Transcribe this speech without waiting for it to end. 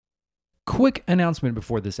Quick announcement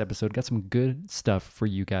before this episode. Got some good stuff for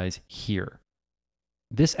you guys here.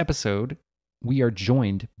 This episode, we are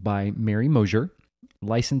joined by Mary Mosier,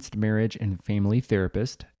 licensed marriage and family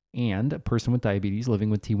therapist and a person with diabetes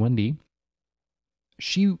living with T1D.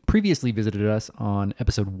 She previously visited us on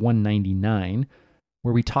episode 199,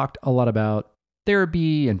 where we talked a lot about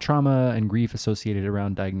therapy and trauma and grief associated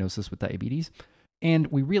around diagnosis with diabetes. And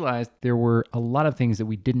we realized there were a lot of things that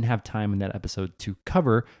we didn't have time in that episode to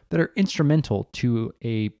cover that are instrumental to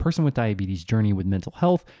a person with diabetes journey with mental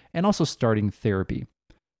health and also starting therapy.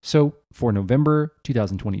 So for November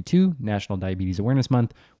 2022, National Diabetes Awareness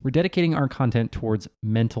Month, we're dedicating our content towards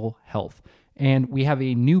mental health. And we have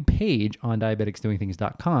a new page on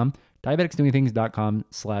diabeticsdoingthings.com,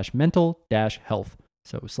 diabeticsdoingthings.com/mental-health.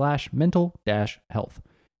 So /mental-health.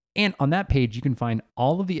 And on that page, you can find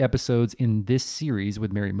all of the episodes in this series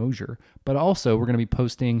with Mary Mosier, but also we're going to be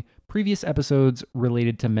posting previous episodes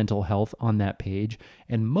related to mental health on that page.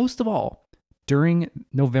 And most of all, during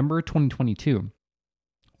November 2022,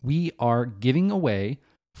 we are giving away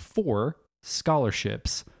 4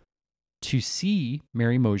 scholarships to see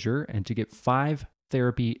Mary Mosier and to get 5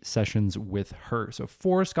 therapy sessions with her. So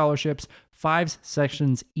 4 scholarships, 5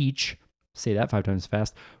 sessions each. Say that 5 times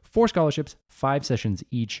fast. 4 scholarships, 5 sessions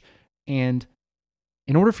each. And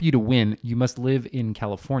in order for you to win, you must live in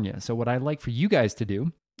California. So what I'd like for you guys to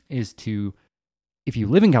do is to, if you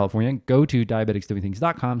live in California, go to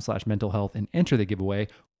diabeticsdoingthings.com/mental-health and enter the giveaway,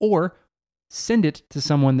 or send it to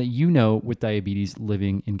someone that you know with diabetes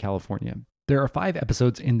living in California. There are 5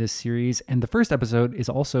 episodes in this series, and the first episode is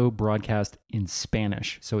also broadcast in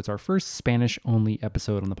Spanish. So it's our first Spanish-only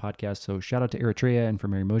episode on the podcast. So shout out to Eritrea and for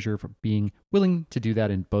Mary Mosier for being willing to do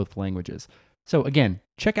that in both languages. So again,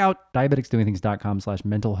 check out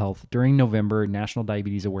diabeticsdoingthings.com/mental-health during November National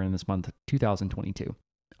Diabetes Awareness Month 2022.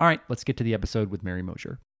 All right, let's get to the episode with Mary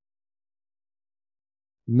Mosier.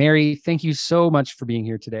 Mary, thank you so much for being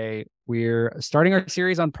here today. We're starting our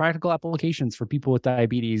series on practical applications for people with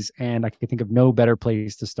diabetes, and I can think of no better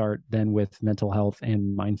place to start than with mental health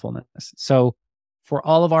and mindfulness. So for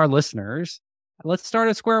all of our listeners, let's start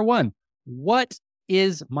at square one. What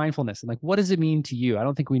is mindfulness? And what does it mean to you? I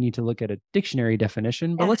don't think we need to look at a dictionary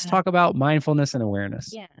definition, but let's talk about mindfulness and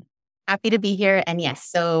awareness. Yeah. Happy to be here. And yes,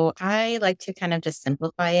 so I like to kind of just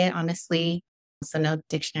simplify it, honestly. So no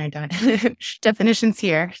dictionary definitions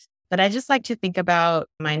here, but I just like to think about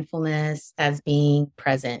mindfulness as being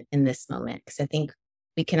present in this moment. Because I think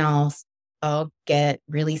we can all get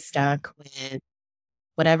really stuck with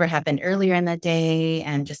whatever happened earlier in the day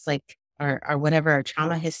and just our whatever our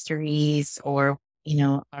trauma histories or,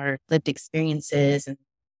 our lived experiences. And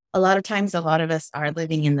a lot of times, a lot of us are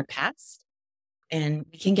living in the past and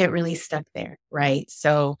we can get really stuck there, right?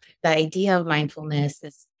 So the idea of mindfulness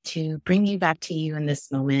is to bring you back to you in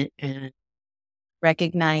this moment and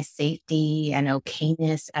recognize safety and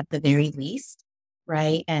okayness at the very least,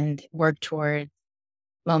 right? And work toward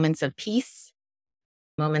moments of peace,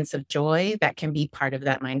 moments of joy that can be part of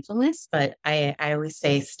that mindfulness. But I always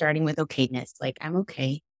say starting with okayness, like I'm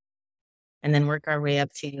okay, and then work our way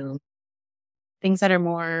up to things that are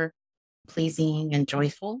more pleasing and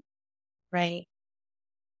joyful, right?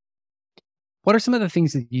 What are some of the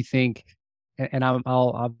things that you think, and I'll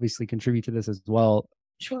obviously contribute to this as well.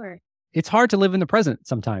 Sure. It's hard to live in the present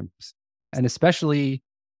sometimes, and especially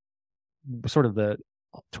sort of the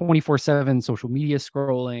 24/7 social media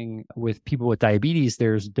scrolling with people with diabetes.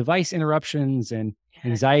 There's device interruptions and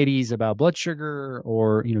anxieties about blood sugar,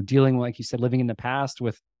 or dealing, like you said, living in the past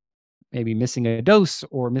with maybe missing a dose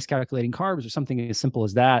or miscalculating carbs or something as simple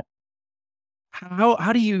as that.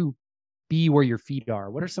 How do you be where your feet are?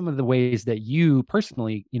 What are some of the ways that you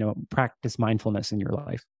personally, practice mindfulness in your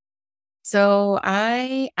life? So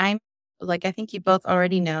I'm like, I think you both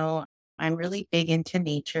already know, I'm really big into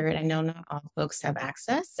nature, and I know not all folks have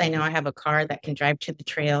access. I know I have a car that can drive to the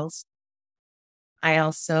trails. I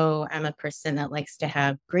also am a person that likes to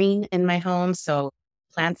have green in my home. So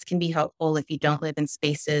plants can be helpful if you don't live in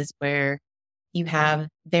spaces where you have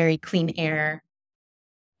very clean air,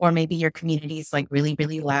 or maybe your community is like really,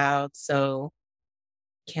 really loud. So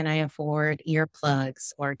can I afford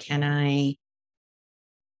earplugs, or can I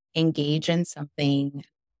engage in something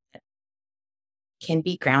that can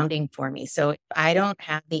be grounding for me? So if I don't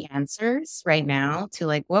have the answers right now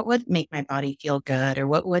to what would make my body feel good, or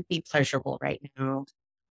what would be pleasurable right now,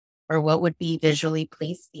 or what would be visually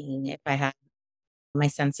pleasing if I had my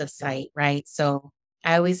sense of sight, right? So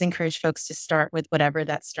I always encourage folks to start with whatever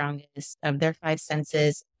that strongest of their 5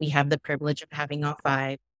 senses. We have the privilege of having all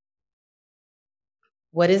 5.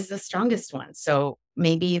 What is the strongest one? So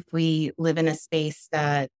maybe if we live in a space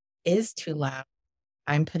that is too loud,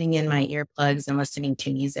 I'm putting in my earplugs and listening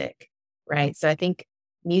to music, right? So I think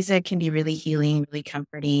music can be really healing, really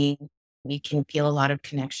comforting. You can feel a lot of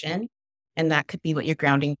connection, and that could be what your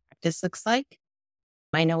grounding practice looks like.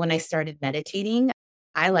 I know when I started meditating,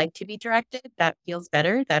 I like to be directed. That feels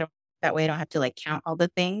better. That way I don't have to like count all the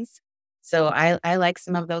things. So I like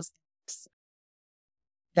some of those tips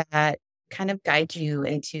that kind of guide you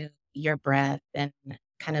into your breath and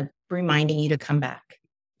kind of reminding you to come back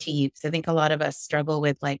to you. So I think a lot of us struggle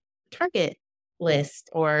with like Target list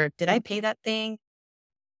or did I pay that thing?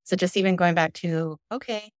 So just even going back to,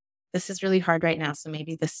 okay, this is really hard right now. So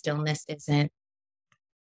maybe the stillness isn't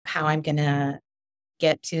how I'm going to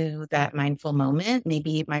get to that mindful moment.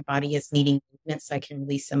 Maybe my body is needing movement so I can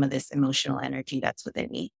release some of this emotional energy that's within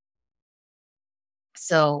me.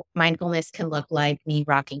 So mindfulness can look like me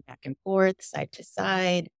rocking back and forth, side to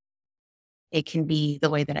side. It can be the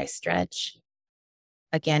way that I stretch.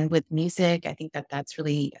 Again, with music, I think that that's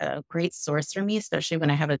really a great source for me, especially when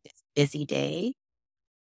I have a busy day.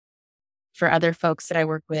 For other folks that I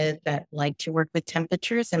work with that like to work with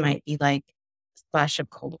temperatures, it might be like a splash of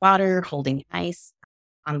cold water, holding ice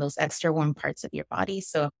on those extra warm parts of your body.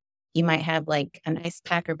 So you might have like an ice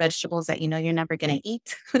pack or vegetables that you know you're never going to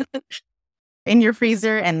eat in your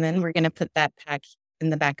freezer. And then we're going to put that pack in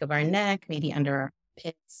the back of our neck, maybe under our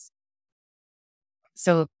pits.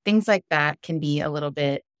 So things like that can be a little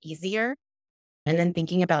bit easier. And then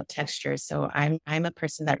thinking about textures. So I'm a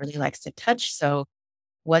person that really likes to touch. So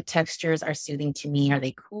what textures are soothing to me? Are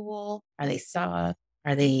they cool? Are they soft?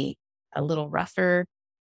 Are they a little rougher?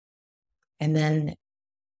 And then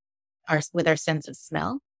with our sense of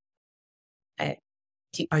smell, I,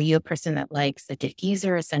 are you a person that likes the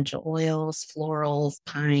diffuser, essential oils, florals,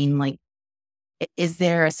 pine? Like, is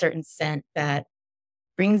there a certain scent that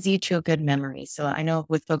brings you to a good memory? So I know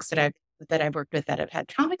with folks that I've worked with that have had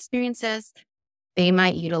trauma experiences, they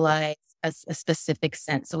might utilize a specific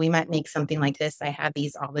scent. So we might make something like this. I have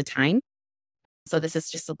these all the time. So this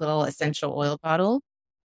is just a little essential oil bottle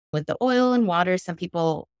with the oil and water. Some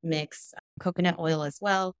people mix coconut oil as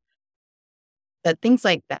well. But things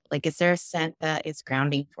like that, like, is there a scent that is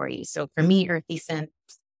grounding for you? So for me, earthy scents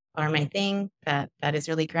are my thing. That is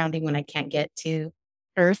really grounding when I can't get to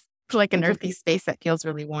earth, like an earthy space that feels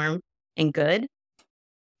really warm and good.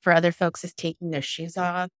 For other folks, is taking their shoes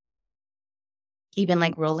off, even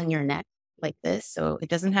like rolling your neck like this. So it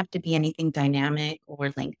doesn't have to be anything dynamic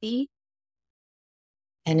or lengthy.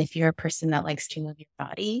 And if you're a person that likes to move your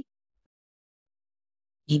body,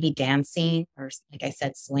 maybe dancing or, like I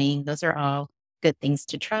said, swaying, those are all good things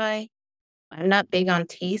to try. I'm not big on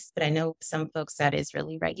taste, but I know some folks that is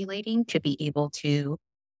really regulating to be able to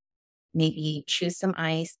maybe choose some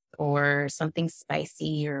ice or something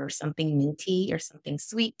spicy or something minty or something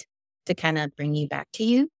sweet to kind of bring you back to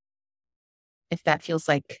you if that feels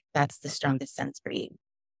like that's the strongest sense for you.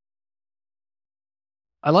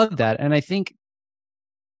 I love that. And I think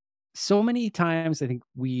so many times, I think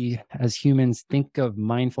we as humans think of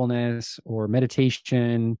mindfulness or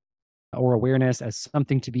meditation or awareness as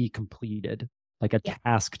something to be completed, like a Yeah.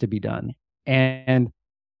 task to be done. And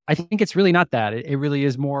I think it's really not that. It really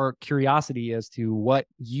is more curiosity as to what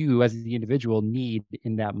you as the individual need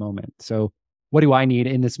in that moment. So, what do I need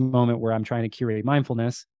in this moment where I'm trying to curate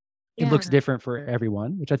mindfulness? It Yeah. looks different for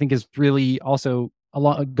everyone, which I think is really also a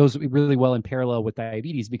lot goes really well in parallel with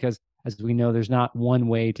diabetes because as we know, there's not one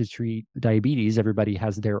way to treat diabetes. Everybody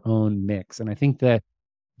has their own mix. And I think that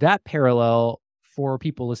that parallel for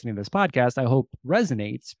people listening to this podcast, I hope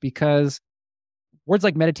resonates because words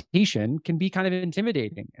like meditation can be kind of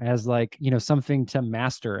intimidating as like, something to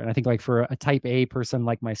master. And I think like for a type A person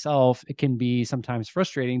like myself, it can be sometimes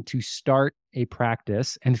frustrating to start a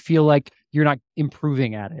practice and feel like you're not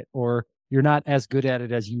improving at it or you're not as good at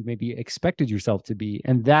it as you maybe expected yourself to be.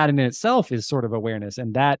 And that in itself is sort of awareness.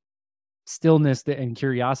 And that stillness and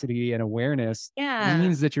curiosity and awareness Yeah.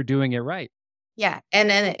 means that you're doing it right. Yeah. And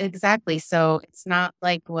then exactly. So it's not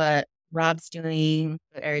like what Rob's doing,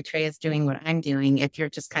 what Eritrea is doing, what I'm doing. If you're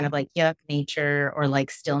just kind of like, yuck, nature or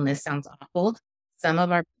like stillness sounds awful. Some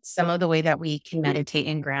of the way that we can meditate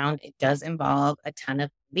and ground, it does involve a ton of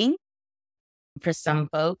moving for some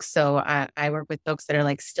folks. So I work with folks that are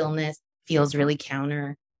like stillness feels really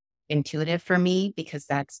counterintuitive for me because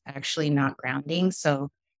that's actually not grounding. So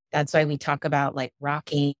that's why we talk about like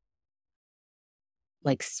rocking,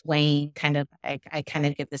 like swaying kind of. I kind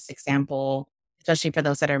of give this example, especially for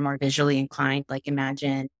those that are more visually inclined, like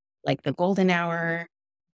imagine like the golden hour,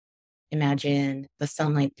 imagine the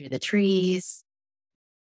sunlight through the trees,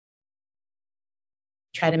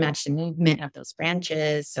 try to match the movement of those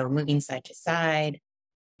branches. So moving side to side.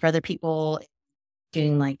 For other people,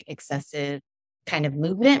 doing like excessive kind of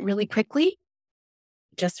movement really quickly,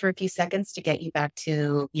 just for a few seconds to get you back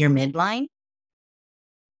to your midline,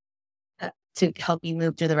 to help you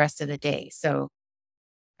move through the rest of the day. So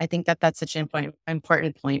I think that that's such an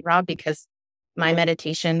important point, Rob, because my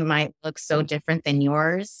meditation might look so different than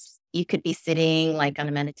yours. You could be sitting like on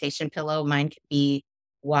a meditation pillow. Mine could be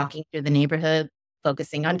walking through the neighborhood,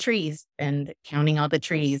 focusing on trees and counting all the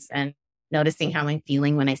trees and noticing how I'm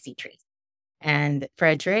feeling when I see trees. And for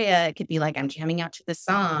Andrea, it could be like I'm jamming out to the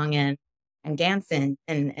song and I'm dancing.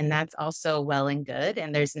 And that's also well and good.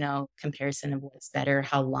 And there's no comparison of what's better,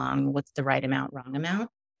 how long, what's the right amount, wrong amount,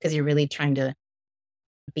 because you're really trying to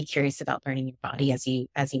be curious about learning your body as you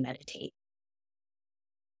meditate.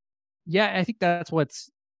 Yeah, I think that's what's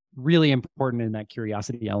really important in that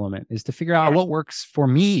curiosity element is to figure out Yeah. what works for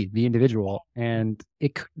me, the individual. And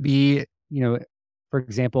it could be, for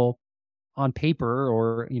example, on paper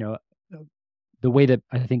or, the way that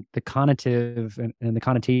I think the connotative and the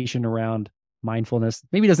connotation around mindfulness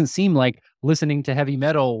maybe doesn't seem like listening to heavy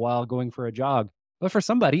metal while going for a jog. But for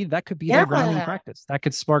somebody, that could be their grounding Yeah. practice. That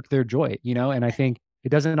could spark their joy, and I think it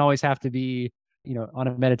doesn't always have to be, on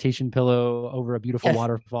a meditation pillow over a beautiful Yes.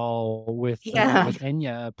 waterfall Yeah. with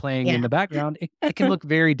Enya playing in Yeah. the background. It can look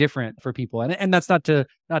very different for people. And that's not to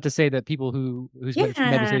say that people whose Yeah.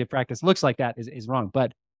 meditative practice looks like that is wrong.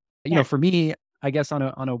 But, Yeah. for me, I guess on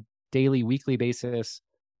a daily, weekly basis,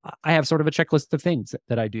 I have sort of a checklist of things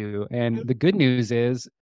that I do. And the good news is,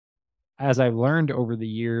 as I've learned over the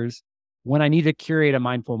years, when I need to curate a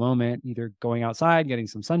mindful moment, either going outside, getting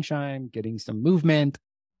some sunshine, getting some movement,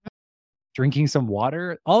 drinking some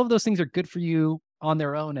water, all of those things are good for you on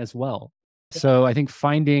their own as well. So I think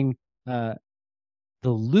finding the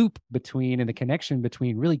loop between and the connection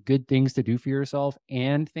between really good things to do for yourself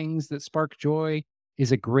and things that spark joy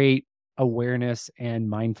is a great awareness and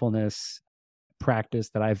mindfulness practice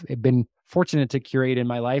that I've been fortunate to curate in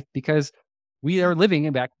my life, because we are living,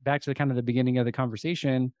 and back to the kind of the beginning of the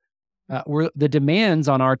conversation, where the demands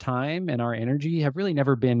on our time and our energy have really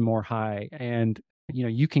never been more high. And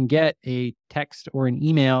you can get a text or an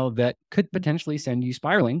email that could potentially send you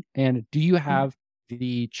spiraling. And do you have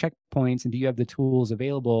the checkpoints and do you have the tools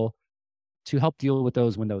available to help deal with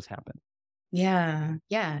those when those happen? Yeah.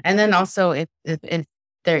 Yeah. And then also if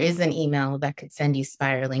there is an email that could send you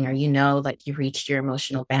spiraling, or like you reached your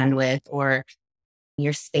emotional bandwidth or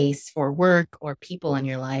your space for work or people in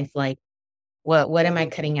your life, like what am I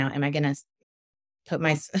cutting out? Am I gonna put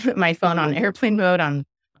my my phone on airplane mode on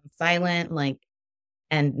silent, like,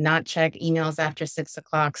 and not check emails after 6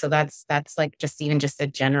 o'clock? So that's like just a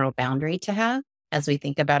general boundary to have as we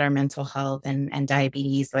think about our mental health and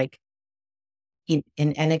diabetes, like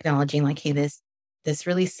and acknowledging like, hey, this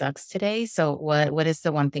really sucks today. So what is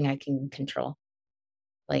the one thing I can control?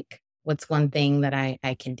 Like, what's one thing that I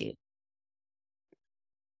can do?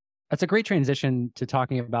 That's a great transition to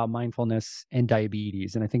talking about mindfulness and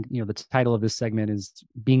diabetes. And I think, the title of this segment is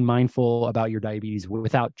Being Mindful About Your Diabetes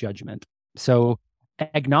Without Judgment. So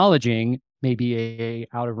acknowledging maybe a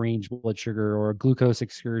out of range blood sugar or a glucose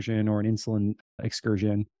excursion or an insulin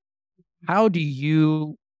excursion. How do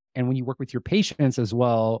you, and when you work with your patients as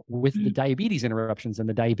well, with the diabetes interruptions and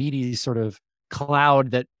the diabetes sort of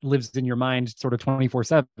cloud that lives in your mind sort of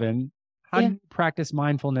 24/7, how do Yeah. you practice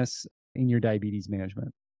mindfulness in your diabetes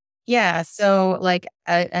management? Yeah. So, like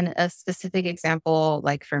a specific example,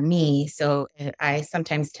 like for me, so I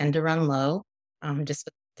sometimes tend to run low, just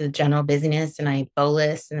with the general busyness, and I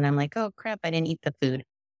bolus, and then I'm like, oh crap, I didn't eat the food,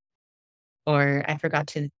 or I forgot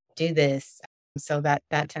to do this. So that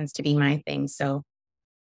tends to be my thing. So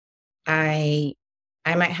I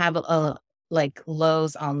I might have like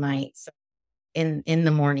lows all night. So in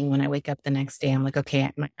the morning when I wake up the next day, I'm like, okay,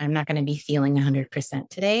 I'm not going to be feeling 100%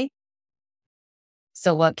 today.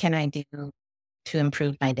 So what can I do to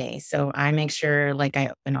improve my day? So I make sure like I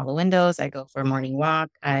open all the windows, I go for a morning walk.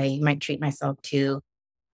 I might treat myself to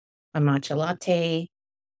a matcha latte.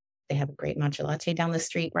 They have a great matcha latte down the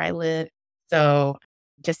street where I live. So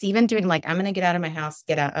just even doing like, I'm going to get out of my house,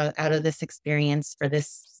 get out of this experience for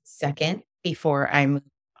this second before I move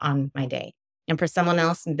on my day. And for someone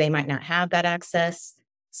else, they might not have that access.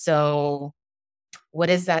 So what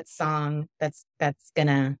is that song that's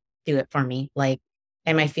gonna do it for me? Like,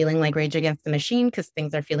 am I feeling like Rage Against the Machine because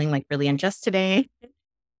things are feeling like really unjust today?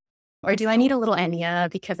 Or do I need a little Enya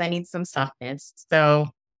because I need some softness? So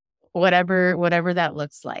whatever that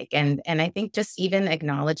looks like. And I think just even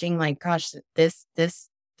acknowledging like, gosh, this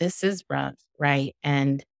is rough, right?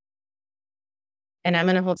 And I'm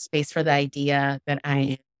gonna hold space for the idea that I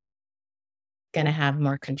am gonna have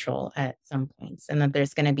more control at some points and that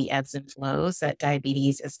there's gonna be ebbs and flows, that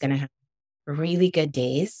diabetes is gonna have really good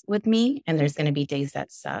days with me, and there's going to be days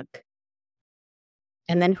that suck.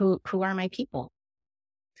 And then who are my people?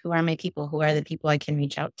 Who are my people? Who are the people I can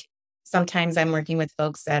reach out to? Sometimes I'm working with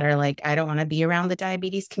folks that are like, I don't want to be around the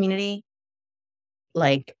diabetes community.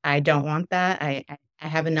 Like, I don't want that. I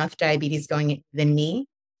have enough diabetes going than me.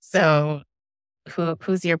 So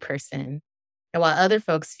who's your person? And while other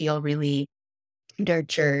folks feel really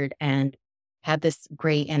nurtured and have this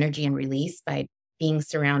great energy and release by being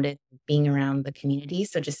surrounded, being around the community.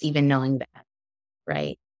 So just even knowing that,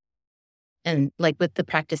 right? And like with the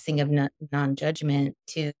practicing of non-judgment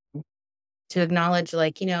to acknowledge,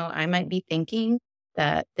 like, I might be thinking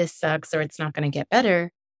that this sucks or it's not going to get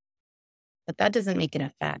better, but that doesn't make it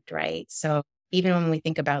a fact, right? So even when we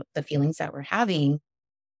think about the feelings that we're having,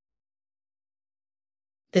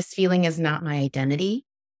 this feeling is not my identity,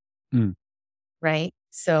 Mm. right?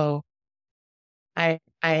 So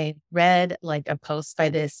I read like a post by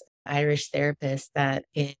this Irish therapist that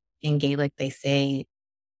in Gaelic they say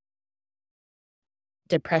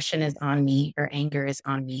depression is on me or anger is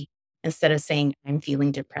on me instead of saying I'm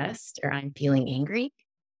feeling depressed or I'm feeling angry.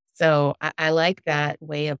 So I like that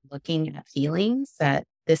way of looking at feelings, that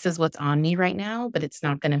this is what's on me right now, but it's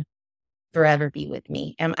not going to forever be with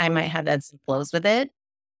me. And I might have ebbs and flows with it,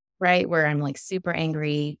 right? Where I'm like super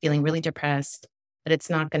angry, feeling really depressed, but it's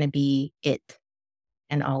not going to be it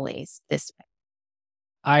and always this way.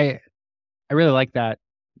 I I really like that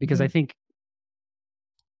because I Mhm. think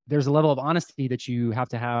there's a level of honesty that you have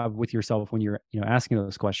to have with yourself when you're, asking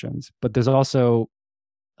those questions. But there's also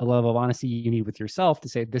a level of honesty you need with yourself to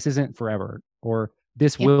say this isn't forever, or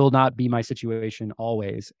this Yeah. will not be my situation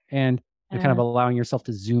always. And you're kind of Uh, allowing yourself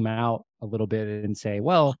to zoom out a little bit and say,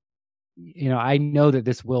 well, I know that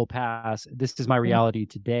this will pass. This is my yeah. reality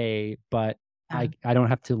today, but I Uh, I don't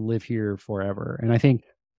have to live here forever. And I think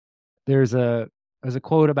there's a there's a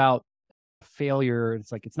quote about failure.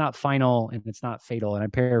 It's like it's not final and it's not fatal. And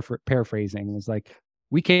I'm paraphrasing. It's like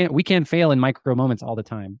we can fail in micro moments all the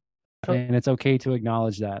time, to- and it's okay to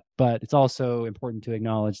acknowledge that. But it's also important to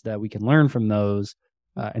acknowledge that we can learn from those,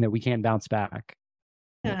 and that we can bounce back.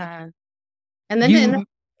 uh, and then You,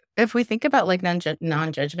 if we think about like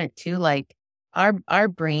non-judgment too, like our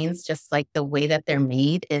brains, just like the way that they're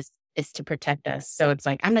made is to protect us. So it's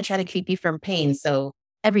like, I'm gonna try to keep you from pain. So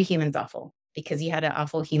every human's awful because you had an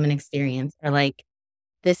awful human experience, or like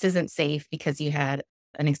this isn't safe because you had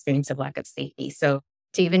an experience of lack of safety. So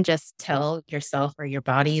to even just tell yourself or your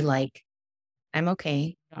body, like, I'm okay.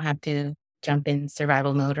 You don't have to jump in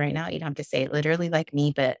survival mode right now. You don't have to say it literally like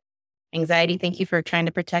me, but anxiety, thank you for trying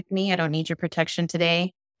to protect me. I don't need your protection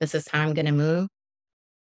today. This is how I'm going to move.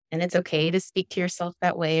 And it's okay to speak to yourself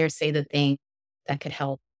that way or say the thing that could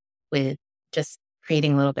help with just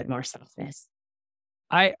creating a little bit more softness.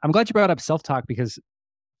 I'm glad you brought up self talk because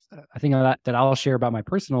I think that I'll share about my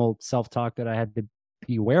personal self talk that I had to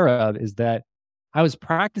be aware of is that I was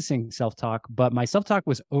practicing self talk, but my self talk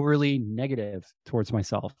was overly negative towards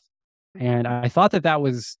myself. And I thought that that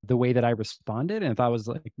was the way that I responded and thought was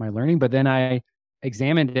like my learning. But then I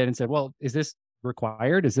examined it and said, well, is this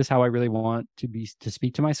required? Is this how I really want to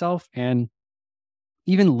speak to myself? And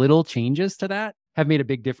even little changes to that have made a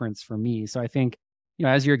big difference for me. So I think,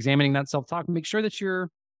 as you're examining that self talk, make sure that you're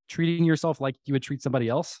treating yourself like you would treat somebody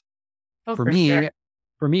else. Oh, For for sure. me,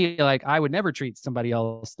 for me, like I would never treat somebody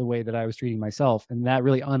else the way that I was treating myself. And that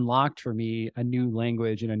really unlocked for me a new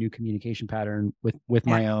language and a new communication pattern with Yeah.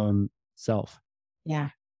 my own self. Yeah.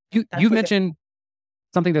 You That's a good. mentioned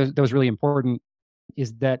something that was really important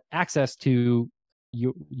is that access to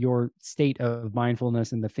your state of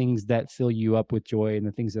mindfulness and the things that fill you up with joy and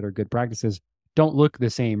the things that are good practices don't look the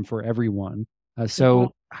same for everyone. Mhm.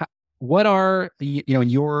 What are the in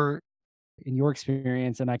your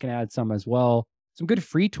experience, and I can add some as well, some good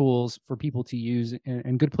free tools for people to use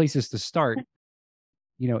and good places to start,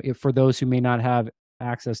 if for those who may not have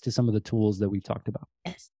access to some of the tools that we've talked about.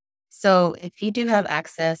 Yes. So if you do have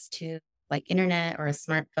access to like internet or a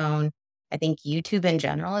smartphone, I think YouTube in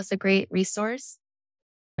general is a great resource,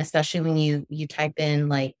 especially when you type in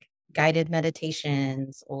like guided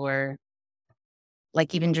meditations, or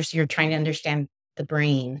like even just you're trying to understand the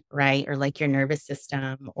brain, right? Or like your nervous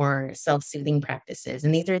system or self-soothing practices.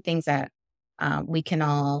 And these are things that we can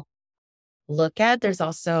all look at. There's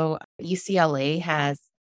also UCLA has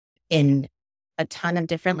in a ton of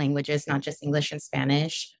different languages, not just English and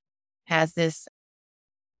Spanish, has this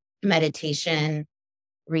meditation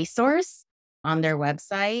resource on their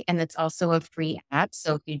website. And it's also a free app.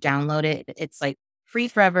 So if you download it, it's like free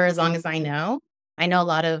forever as long as I know. I know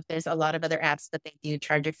there's a lot of other apps, but they do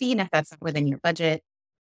charge a fee. And if that's not within your budget,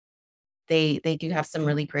 they do have some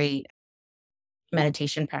really great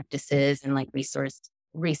meditation practices and like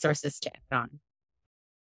resources to add on,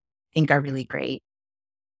 I think are really great.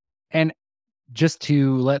 And just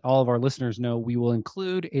to let all of our listeners know, we will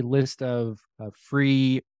include a list of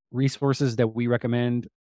free resources that we recommend,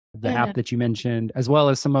 the Yeah. app that you mentioned, as well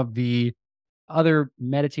as some of the other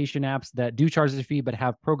meditation apps that do charge a fee, but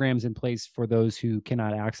have programs in place for those who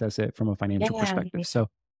cannot access it from a financial Yeah. perspective. So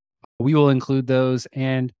we will include those.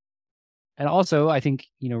 And also, I think,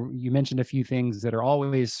 you mentioned a few things that are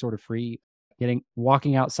always sort of free.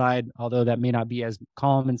 Walking outside, although that may not be as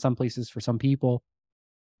calm in some places for some people,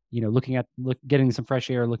 getting some fresh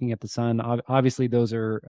air, looking at the sun. Obviously, those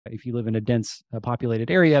are, if you live in a dense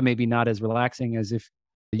populated area, maybe not as relaxing as if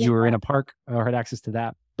Yeah. you were in a park or had access to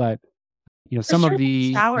that. But, For some sure. of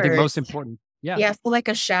the, I think, most Showers. important. Yeah. Yeah. So like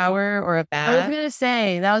a shower or a I was bath. gonna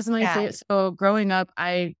say that was my Yeah. favorite. So growing up,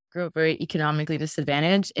 I grew up very economically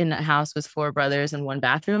disadvantaged in a house with 4 brothers and 1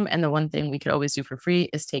 bathroom. And the one thing we could always do for free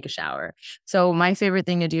is take a shower. So my favorite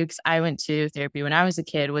thing to do, because I went to therapy when I was a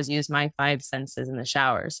kid, was use my 5 senses in the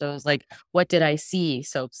shower. So it was like, what did I see?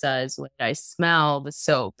 Soap says. What did I smell? The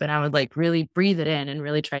soap. And I would like really breathe it in and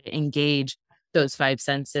really try to engage those 5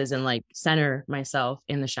 senses and like center myself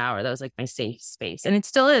in the shower. That was like my safe space. And it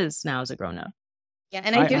still is now as a grown up. Yeah.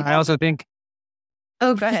 And I do. I also think,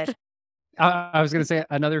 Oh, go ahead. I was going to say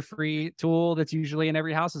another free tool that's usually in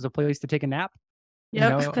every house is a place to take a nap.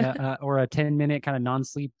 Yep. Or a 10-minute kind of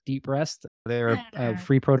non-sleep deep rest. There are Yeah.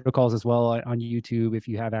 free protocols as well on YouTube if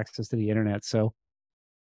you have access to the internet. So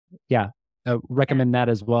yeah, recommend that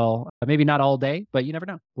as well. Maybe not all day, but you never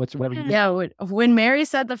know. Whatever you do. Yeah, when Mary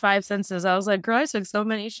said the 5 senses, I was like, girl, I took so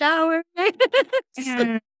many showers.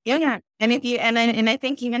 Yeah. Yeah. And if you, and I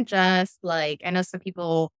think even just like, I know some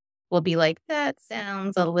people will be like, that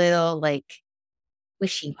sounds a little like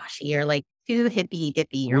wishy-washy or like too hippy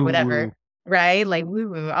dippy or whatever. Woo-woo. Right? Like woo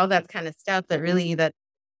woo, all that kind of stuff. But really that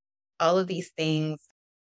all of these things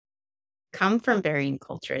come from varying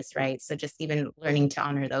cultures, right? So just even learning to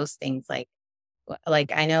honor those things, like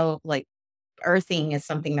I know like earthing is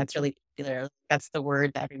something that's really popular. That's the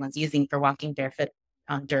word that everyone's using for walking barefoot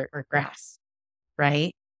on dirt or grass,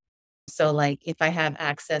 right? So like if I have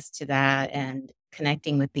access to that and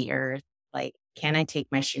connecting with the earth, like can I take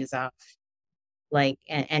my shoes off? Like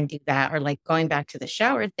and do that, or like going back to the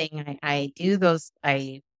shower thing, I do those,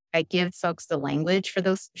 I give folks the language for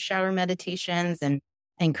those shower meditations and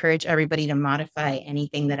encourage everybody to modify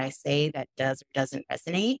anything that I say that does or doesn't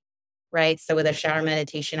resonate. Right. So with a shower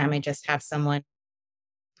meditation, I might just have someone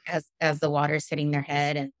as the water's hitting their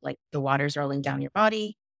head and like the water's rolling down your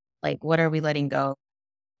body. Like what are we letting go?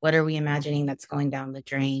 What are we imagining that's going down the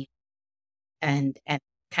drain? And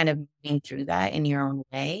kind of moving through that in your own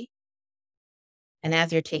way. And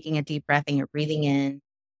as you're taking a deep breath and you're breathing in,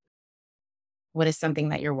 what is something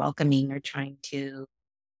that you're welcoming or trying to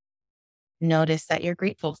notice that you're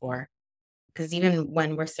grateful for? Because even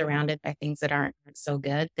when we're surrounded by things that aren't so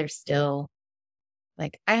good, there's still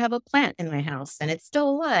like, I have a plant in my house and it's still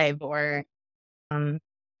alive, or I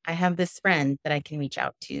have this friend that I can reach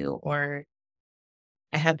out to, or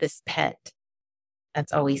I have this pet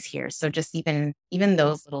that's always here. So just even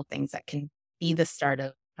those little things that can be the start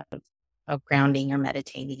of grounding or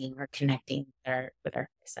meditating or connecting with our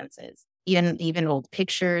senses. Even old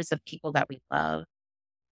pictures of people that we love,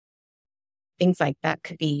 things like that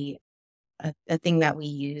could be a thing that we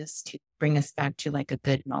use to bring us back to like a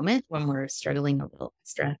good moment when we're struggling a little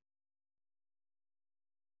extra.